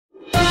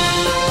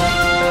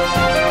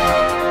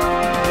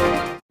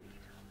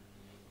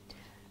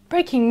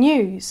Breaking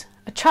news!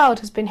 A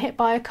child has been hit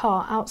by a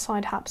car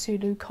outside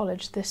Hapsulu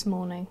College this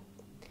morning.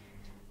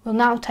 We'll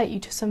now take you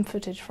to some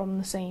footage from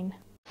the scene.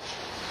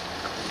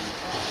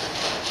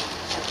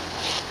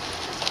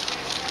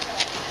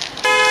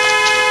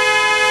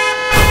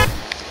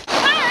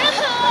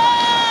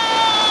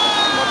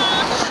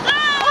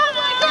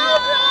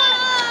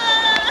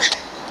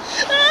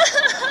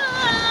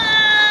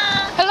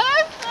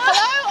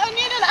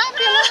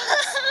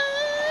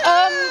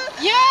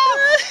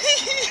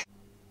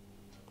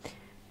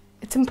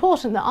 It's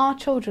important that our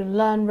children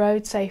learn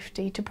road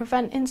safety to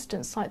prevent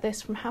incidents like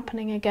this from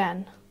happening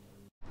again.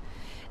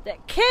 The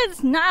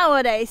kids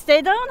nowadays,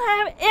 they don't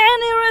have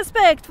any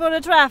respect for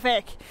the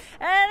traffic.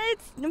 And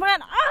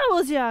when I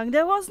was young,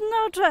 there was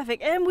no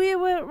traffic and we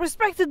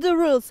respected the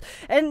rules.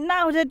 And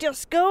now they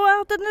just go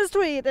out in the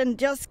street and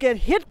just get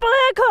hit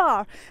by a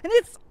car. And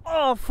it's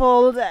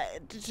awful.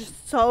 It's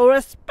just so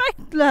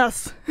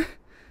respectless.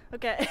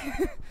 Okay,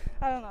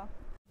 I don't know.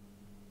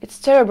 It's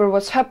terrible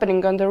what's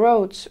happening on the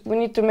roads. We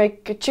need to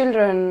make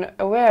children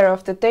aware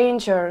of the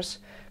dangers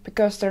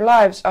because their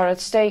lives are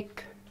at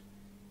stake.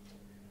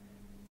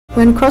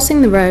 When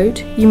crossing the road,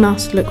 you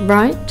must look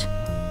right,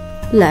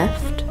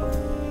 left,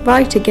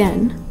 right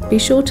again. Be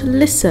sure to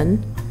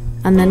listen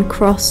and then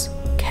cross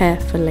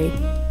carefully.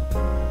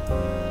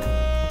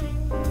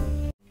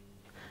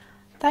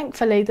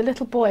 Thankfully, the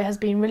little boy has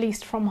been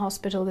released from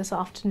hospital this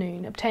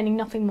afternoon, obtaining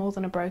nothing more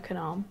than a broken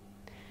arm.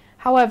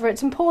 However,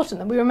 it's important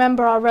that we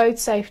remember our road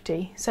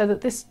safety so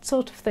that this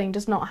sort of thing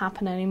does not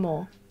happen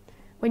anymore.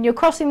 When you're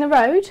crossing the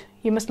road,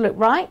 you must look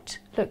right,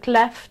 look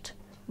left,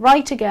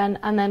 right again,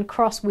 and then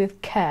cross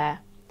with care.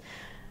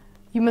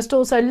 You must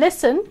also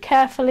listen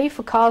carefully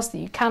for cars that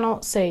you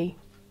cannot see.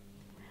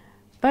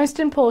 Most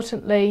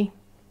importantly,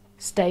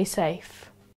 stay safe.